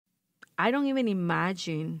I don't even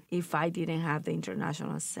imagine if I didn't have the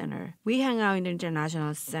International Center. We hang out in the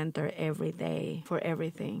International Center every day for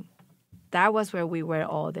everything. That was where we were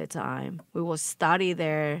all the time. We will study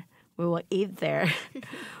there. We will eat there.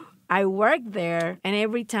 I worked there, and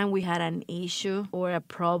every time we had an issue or a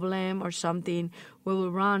problem or something, we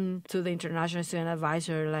would run to the International Student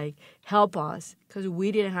Advisor, like, help us, because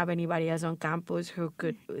we didn't have anybody else on campus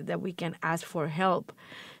that we can ask for help.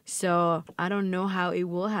 So I don't know how it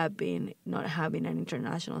would have been not having an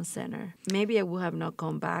international center. Maybe I would have not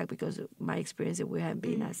come back because my experience would have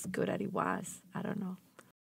been as good as it was. I don't know.